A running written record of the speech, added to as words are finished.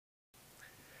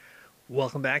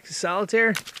Welcome back to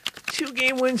Solitaire.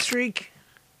 2-game win streak.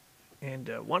 And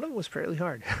one of them was fairly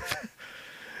hard.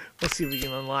 Let's see if we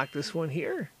can unlock this one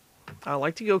here. I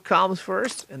like to go columns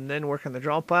first and then work on the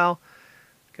draw pile.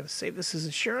 Gonna save this as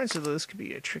insurance, although this could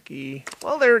be a tricky...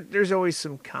 Well, there's always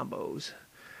some combos.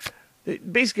 The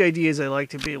basic idea is I like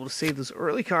to be able to save those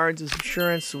early cards as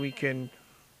insurance so we can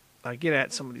get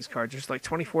at some of these cards. There's like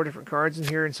 24 different cards in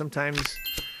here, and sometimes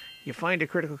you find a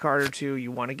critical card or two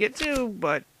you want to get to,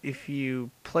 but if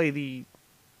you play the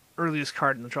earliest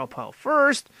card in the draw pile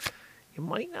first, you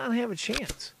might not have a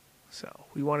chance. So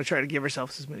we want to try to give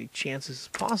ourselves as many chances as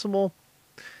possible.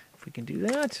 If we can do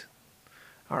that,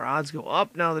 our odds go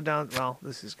up. Now the down, well,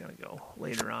 this is going to go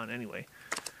later on anyway.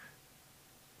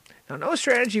 Now, no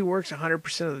strategy works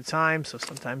 100% of the time, so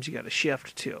sometimes you got to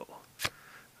shift too.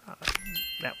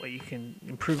 That way you can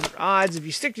improve your odds. If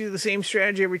you stick to the same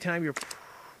strategy every time, you're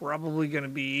probably going to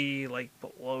be like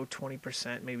below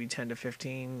 20%, maybe 10 to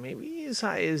 15, maybe as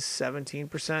high as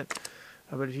 17%.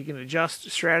 But if you can adjust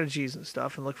strategies and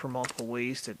stuff and look for multiple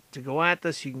ways to go at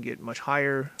this, you can get much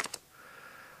higher.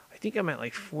 I think I'm at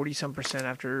like 40-some%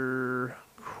 after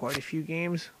quite a few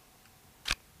games.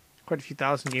 Quite a few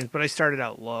thousand games, but I started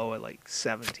out low at like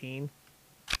 17.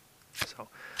 So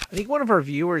I think one of our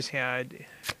viewers he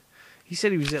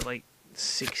said he was at like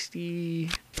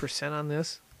 60% on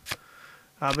this.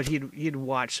 But he'd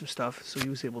watched some stuff, so he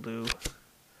was able to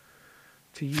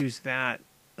use that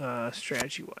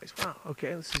strategy-wise. Wow,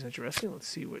 okay, this is interesting. Let's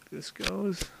see what this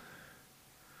goes.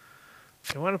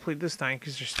 I want to play this time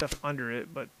because there's stuff under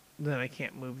it, but then I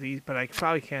can't move these, but I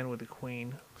probably can with the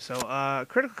queen. So,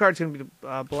 critical card's going to be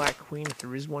the black queen, if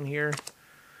there is one here.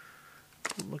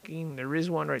 Looking, there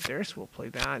is one right there, so we'll play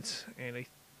that. And I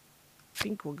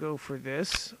think we'll go for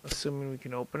this, assuming we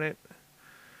can open it.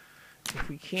 If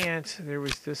we can't, there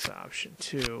was this option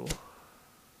too.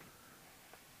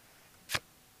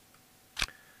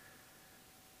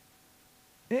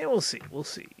 And we'll see,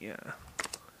 yeah.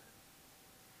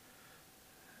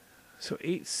 So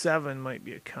 8-7 might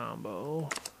be a combo.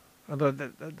 Although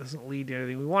that doesn't lead to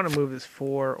anything. We want to move this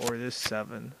 4 or this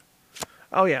 7.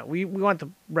 Oh yeah, we want the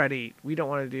red 8. We don't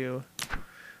want to do...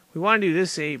 We want to do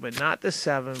this 8, but not this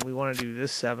 7. We want to do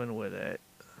this 7 with it.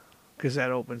 Because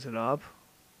that opens it up.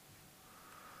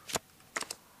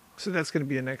 So that's going to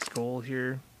be the next goal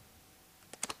here.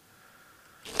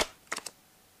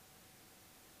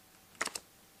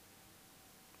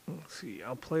 Let's see,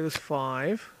 I'll play this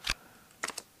 5.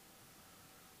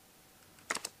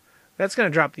 That's going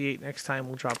to drop the 8 next time.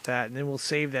 We'll drop that, and then we'll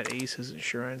save that ace as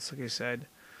insurance, like I said.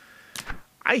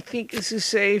 I think this is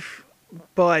safe,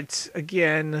 but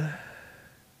again,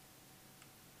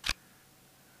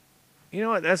 you know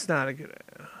what? That's not a good...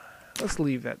 Let's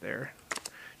leave that there.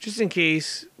 Just in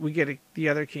case we get the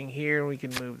other king here and we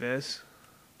can move this.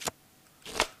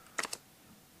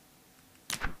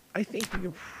 I think we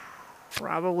can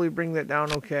probably bring that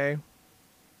down okay.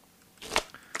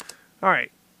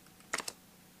 Alright.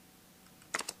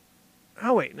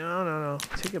 Oh wait, no.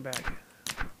 Take it back.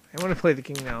 I want to play the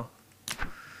king now.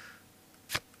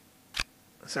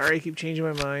 Sorry, I keep changing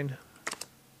my mind.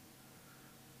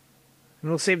 And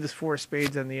we'll save this 4 of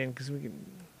spades on the end because we can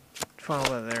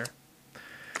funnel that there.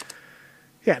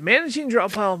 Yeah, managing draw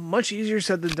pile, much easier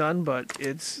said than done, but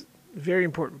it's a very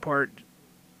important part.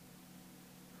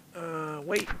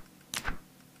 Wait.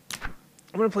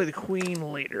 I'm going to play the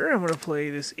queen later. I'm going to play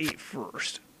this 8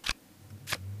 first.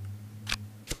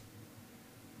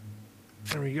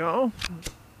 There we go.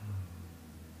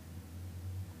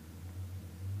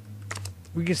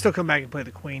 We can still come back and play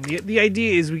the queen. The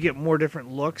idea is we get more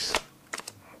different looks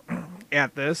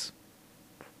at this.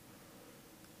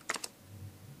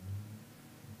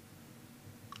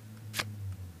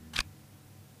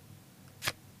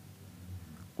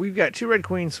 We've got 2 red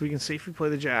queens, so we can safely play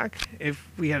the jack.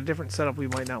 If we had a different setup, we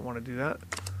might not want to do that.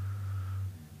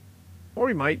 Or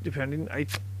we might, depending. I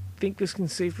think this can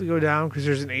safely go down because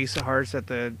there's an ace of hearts at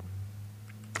the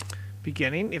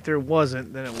beginning. If there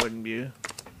wasn't, then it wouldn't be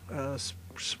a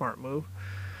smart move.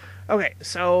 Okay,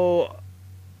 so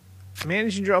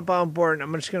managing draw pile board.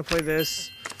 I'm just going to play this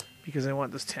because I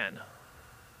want this 10.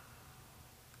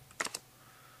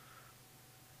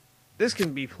 This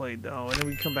can be played though, and then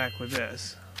we come back with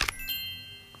this.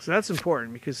 So that's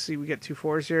important because see, we get 2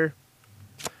 4s here.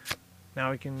 Now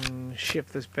we can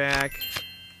shift this back.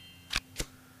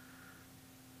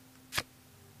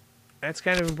 That's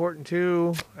kind of important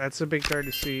too. That's a big card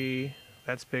to see.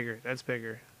 That's bigger. That's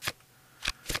bigger.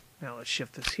 Now let's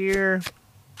shift this here.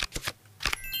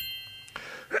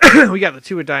 We got the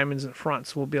 2 of diamonds in front,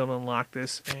 so we'll be able to unlock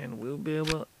this, and we'll be able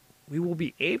to we will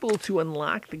be able to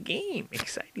unlock the game.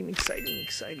 Exciting, exciting,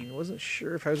 exciting. Wasn't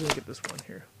sure if I was going to get this one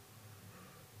here.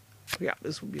 Yeah,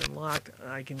 this will be unlocked.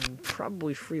 I can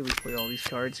probably freely play all these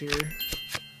cards here.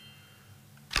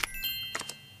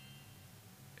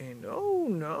 And oh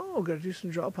no, gotta do some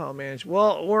draw pile management.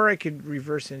 Well, or I could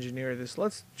reverse engineer this.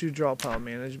 Let's do draw pile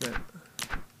management.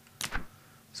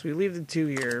 So we leave the 2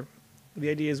 here. The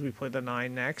idea is we play the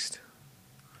 9 next.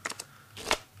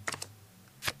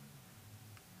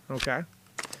 Okay.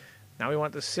 Now we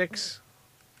want the 6.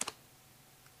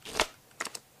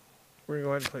 We're gonna go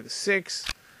ahead and play the 6.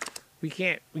 We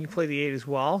can play the 8 as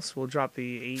well, so we'll drop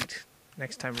the 8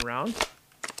 next time around.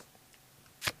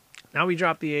 Now we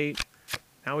drop the 8.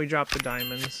 Now we drop the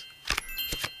diamonds.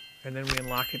 And then we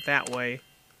unlock it that way.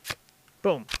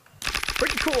 Boom.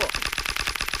 Pretty cool.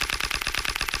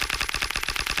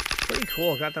 Pretty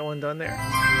cool. Got that one done there.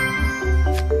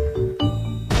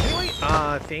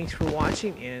 Anyway, thanks for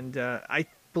watching. And I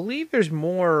believe there's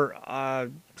more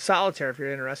Solitaire if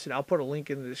you're interested. I'll put a link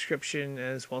in the description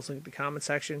as well as link in the comment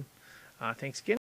section. Thanks again.